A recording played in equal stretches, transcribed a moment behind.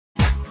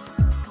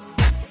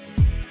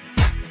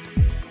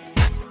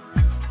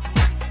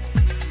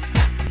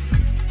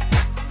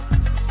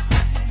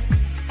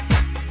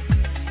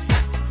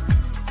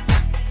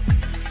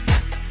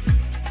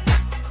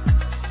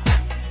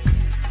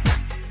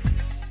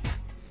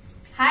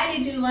Hi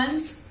little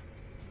ones,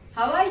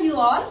 how are you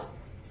all?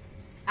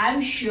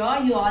 I'm sure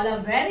you all are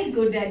very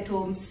good at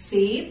home,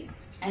 safe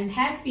and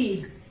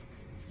happy.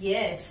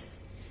 Yes,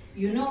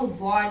 you know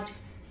what?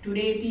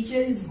 Today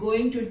teacher is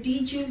going to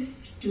teach you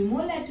 2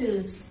 more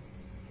letters.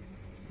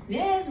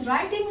 Yes,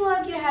 writing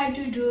work you have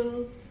to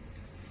do.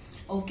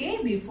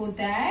 Okay, before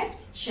that,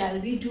 shall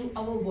we do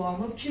our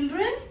warm-up,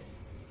 children?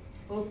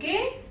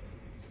 Okay?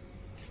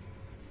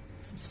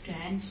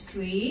 Stand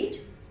straight.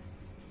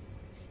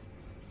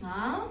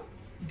 Now,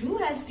 do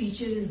as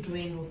teacher is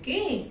doing,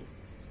 okay?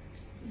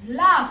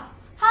 Laugh.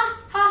 Ha,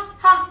 ha,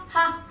 ha,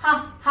 ha,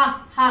 ha,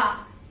 ha,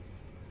 ha.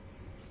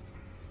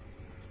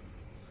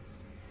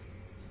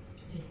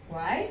 Be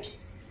quiet.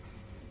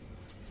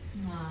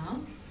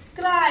 Now,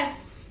 cry.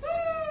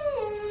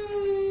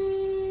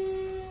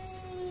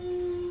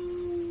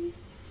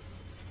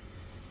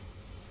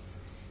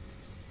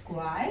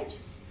 Quiet.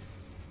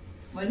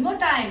 One more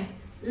time.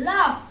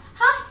 Laugh.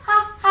 Ha,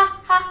 ha,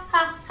 ha, ha,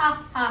 ha,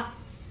 ha, ha.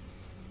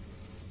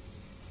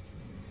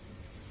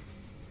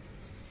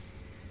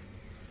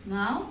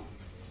 Now,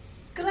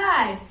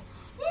 cry.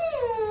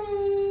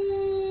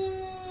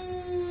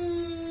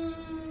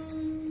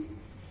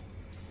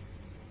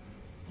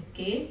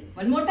 Okay,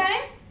 one more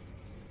time.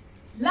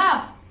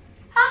 Laugh.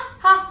 Ha,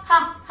 ha,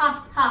 ha,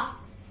 ha, ha.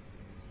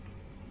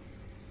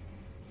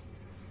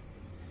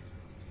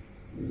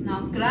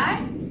 Now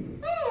cry.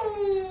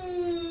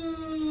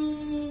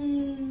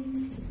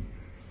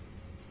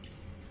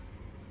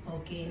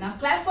 Okay, now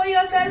clap for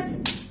yourself.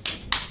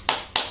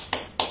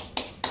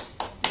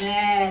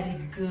 Very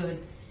good.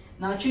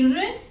 Now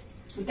children,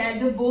 look at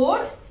the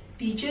board.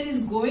 Teacher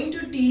is going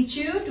to teach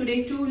you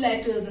today 2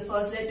 letters. The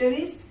first letter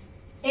is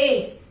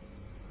A.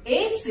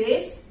 A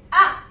says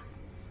A.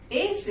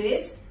 A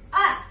says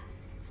A.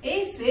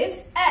 A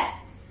says A.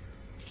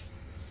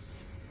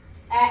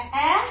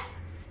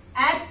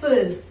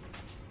 Apple.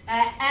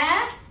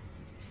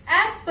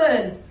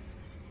 Apple.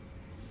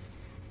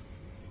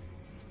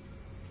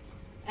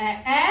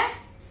 Ant.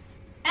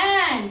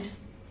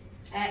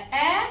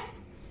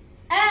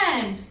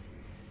 And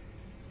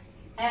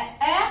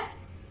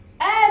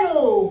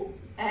arrow.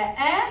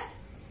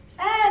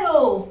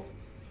 Arrow.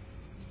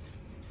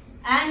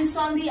 Ants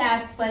on the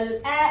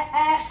apple.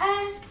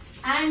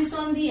 Ants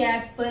on the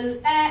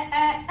apple.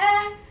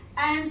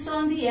 Ants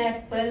on the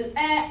apple.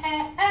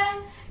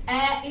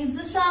 A is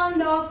the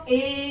sound of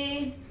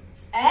A.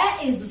 A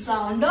is the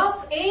sound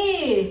of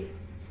A.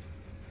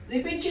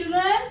 Repeat,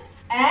 children.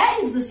 A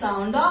is the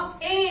sound of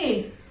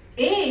A.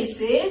 A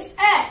says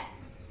A.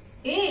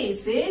 A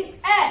says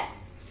A.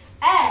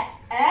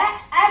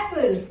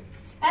 Apple.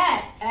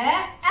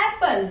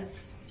 Apple.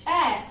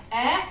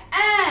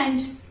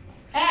 And.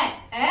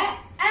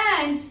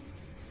 And.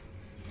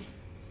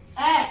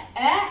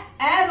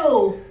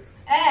 Arrow.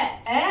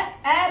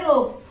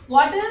 Arrow.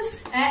 What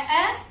else?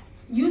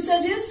 You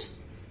suggest?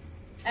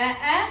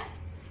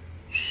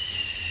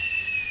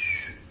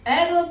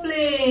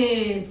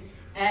 Aeroplane.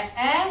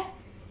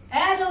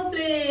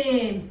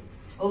 Aeroplane.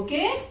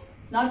 Okay.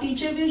 Now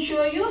teacher will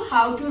show you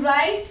how to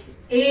write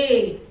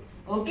A.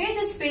 Okay,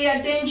 just pay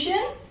attention.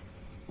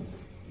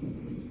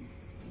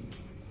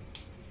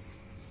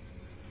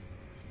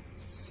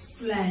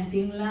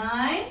 Slanting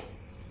line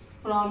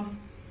from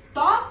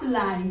top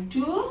line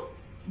to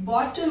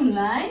bottom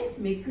line,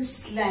 make a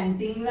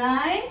slanting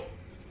line.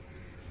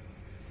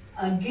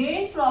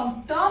 Again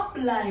from top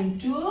line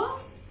to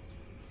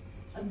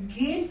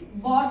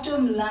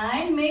bottom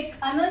line, make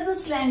another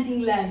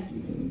slanting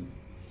line.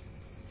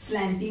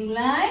 Slanting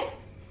line,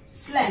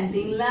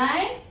 slanting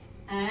line,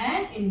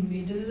 and in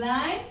middle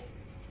line,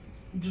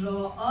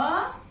 draw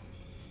a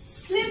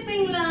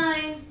slipping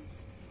line.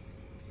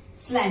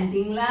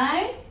 Slanting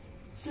line,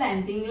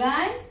 slanting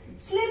line,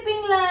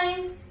 slipping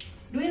line.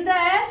 Doing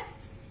that.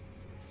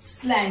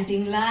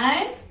 Slanting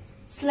line,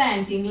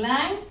 slanting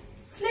line,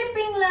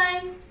 slipping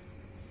line.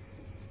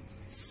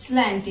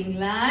 Slanting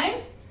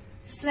line,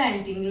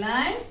 slanting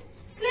line,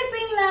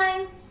 slipping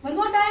line. One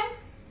more time.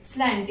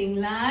 Slanting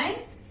line,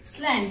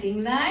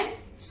 slanting line,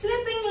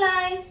 slipping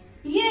line.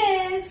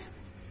 Yes.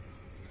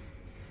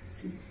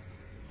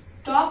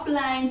 Top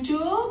line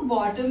to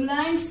bottom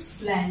line,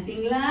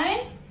 slanting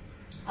line.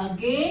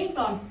 Again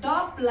from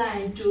top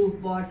line to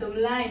bottom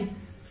line,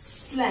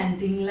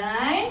 slanting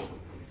line.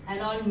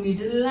 And on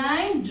middle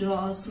line,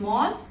 draw a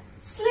small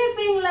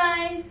slipping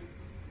line.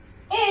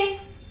 A.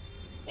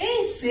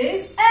 A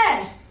says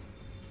A.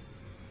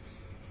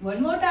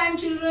 One more time,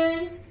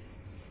 children.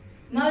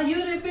 Now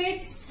you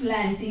repeat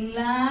slanting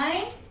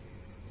line,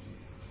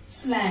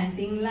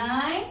 slanting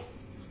line,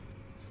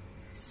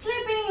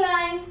 slipping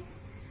line.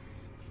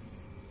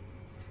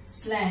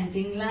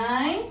 Slanting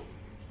line,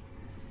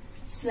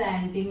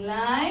 slanting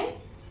line,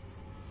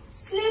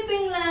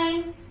 slipping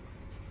line.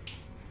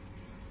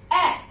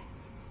 A.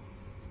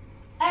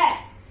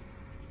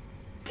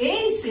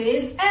 A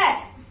says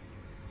A.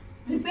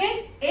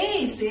 Repeat.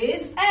 A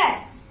says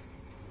A.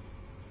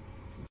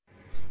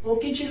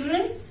 Okay,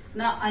 children.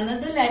 Now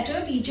another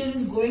letter teacher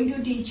is going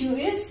to teach you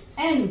is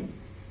N.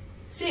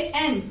 Say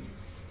N.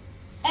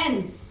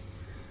 N.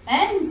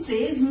 N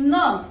says N.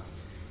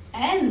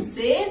 N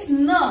says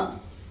N.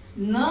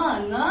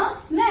 N,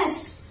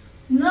 nest.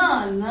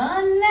 N,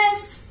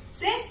 nest.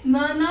 Say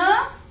N,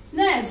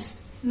 nest.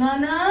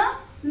 N,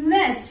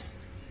 nest.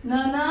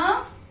 N,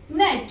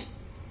 net.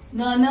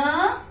 N,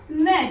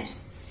 net.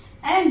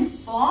 N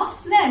for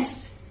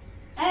nest.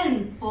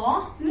 N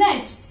for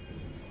net.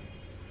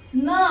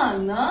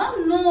 N,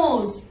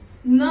 nose.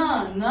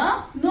 N,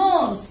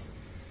 nose.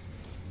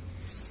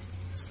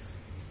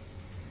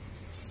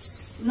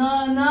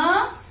 N,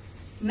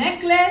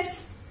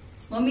 necklace.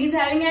 Mummy is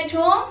having at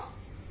home,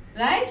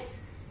 right?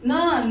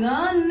 N,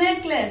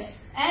 necklace.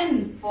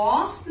 N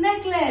for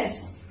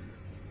necklace.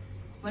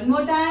 One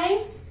more time.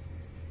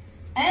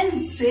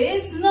 N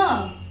says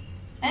N.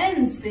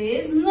 N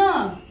says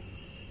N.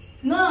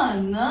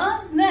 N,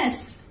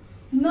 nest.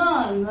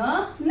 N,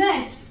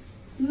 net.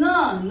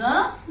 N,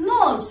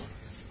 nose.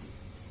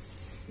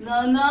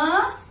 N,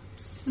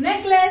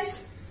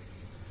 necklace.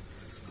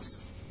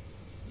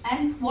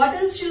 And what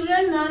else,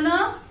 children? N.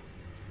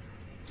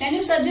 Can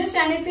you suggest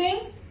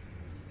anything?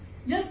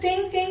 Just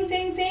think.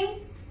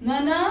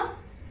 N,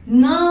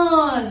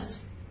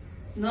 nurse.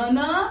 N,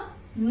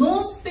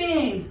 nose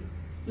pain.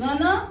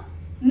 N,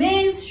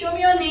 nails. Show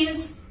me your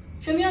nails.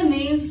 Show me your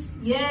nails.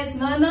 Yes,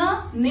 N,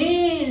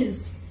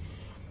 nails.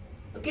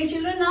 Okay,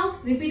 children, now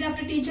repeat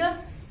after teacher.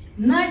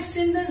 Nuts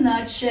in the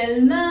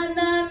nutshell. Na.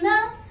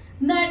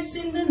 Nuts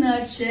in the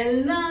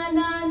nutshell. Na.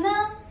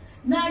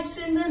 Nuts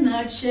in the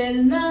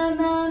nutshell.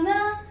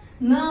 Na.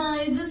 Na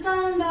is the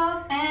sound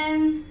of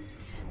N.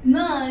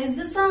 Na is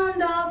the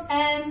sound of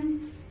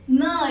N.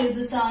 Na is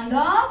the sound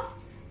of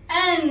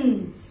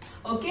N.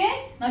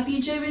 Okay, now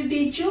teacher will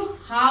teach you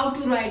how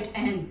to write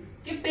N.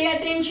 Okay, pay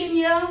attention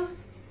here.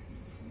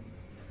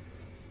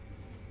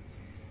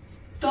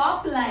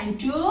 Top line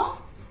to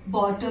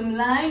bottom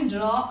line,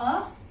 draw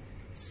a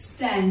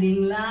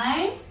standing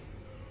line.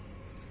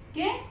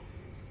 Okay,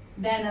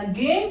 then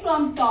again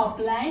from top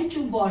line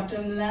to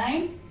bottom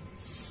line,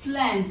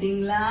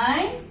 slanting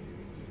line.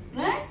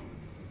 Right?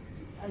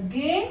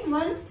 Again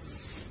one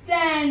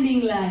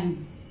standing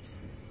line.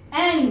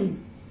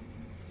 N.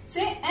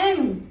 Say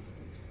N.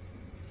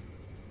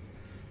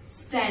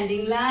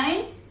 Standing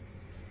line,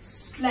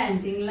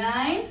 slanting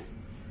line,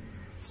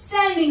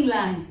 standing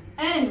line.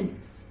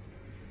 N.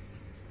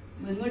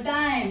 One more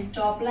time.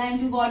 Top line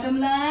to bottom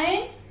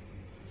line,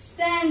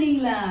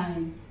 standing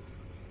line.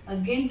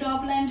 Again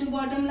top line to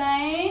bottom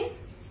line,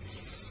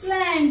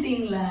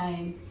 slanting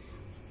line.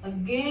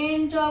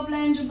 Again top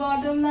line to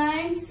bottom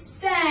line,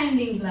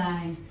 standing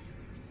line.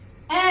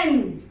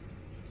 N.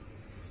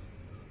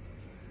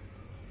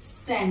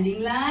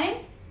 Standing line,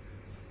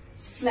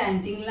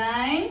 slanting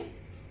line,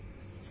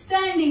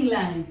 standing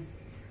line.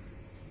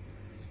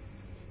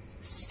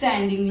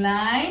 Standing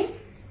line,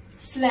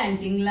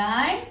 slanting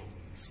line,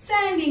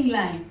 standing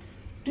line.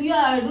 Do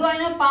I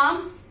know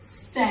palm?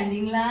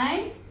 Standing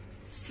line,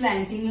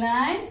 slanting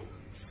line,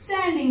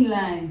 standing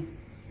line.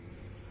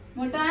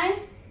 More time.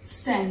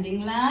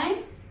 Standing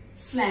line,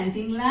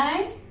 slanting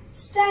line,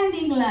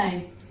 standing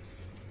line.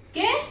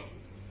 Okay?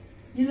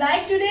 You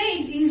like today?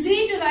 It's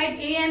easy to write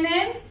A and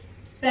N.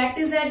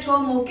 Practice at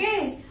home,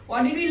 okay?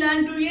 What did we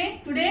learn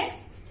today?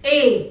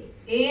 A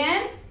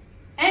and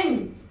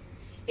N.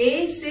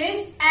 A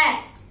says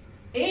A.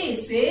 A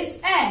says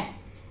A.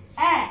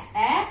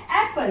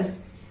 Apple.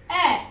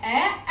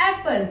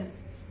 Apple.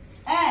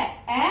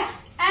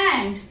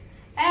 And.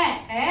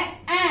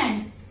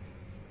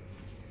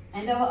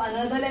 And our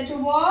another letter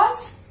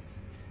was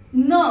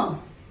N.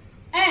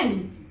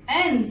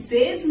 N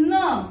says N.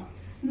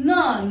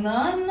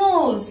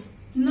 Nose.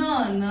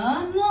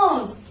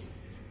 Nose.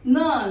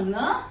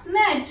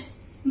 Net.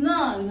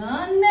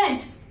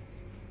 Net.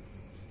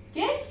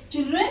 Okay,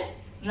 children,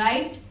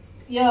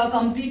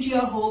 complete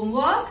your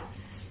homework.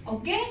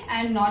 Okay,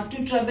 and not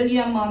to trouble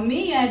your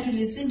mummy, you have to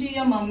listen to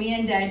your mummy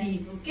and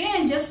daddy. Okay,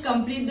 and just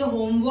complete the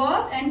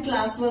homework and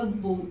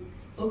classwork both.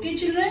 Okay,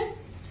 children,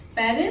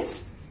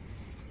 parents,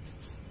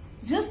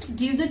 just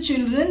give the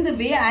children the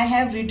way I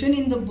have written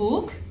in the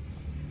book.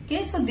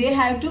 Okay, so they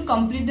have to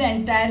complete the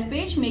entire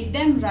page, make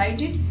them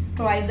write it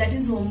twice, that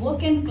is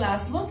homework and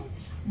classwork,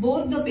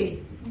 both the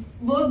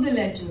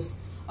letters.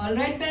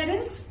 Alright,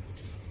 parents?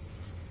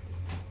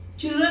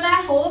 Children,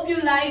 I hope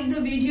you liked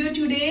the video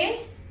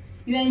today.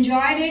 You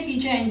enjoyed it.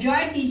 Teacher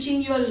enjoyed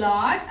teaching you a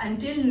lot.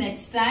 Until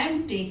next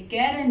time, take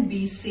care and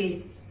be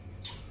safe.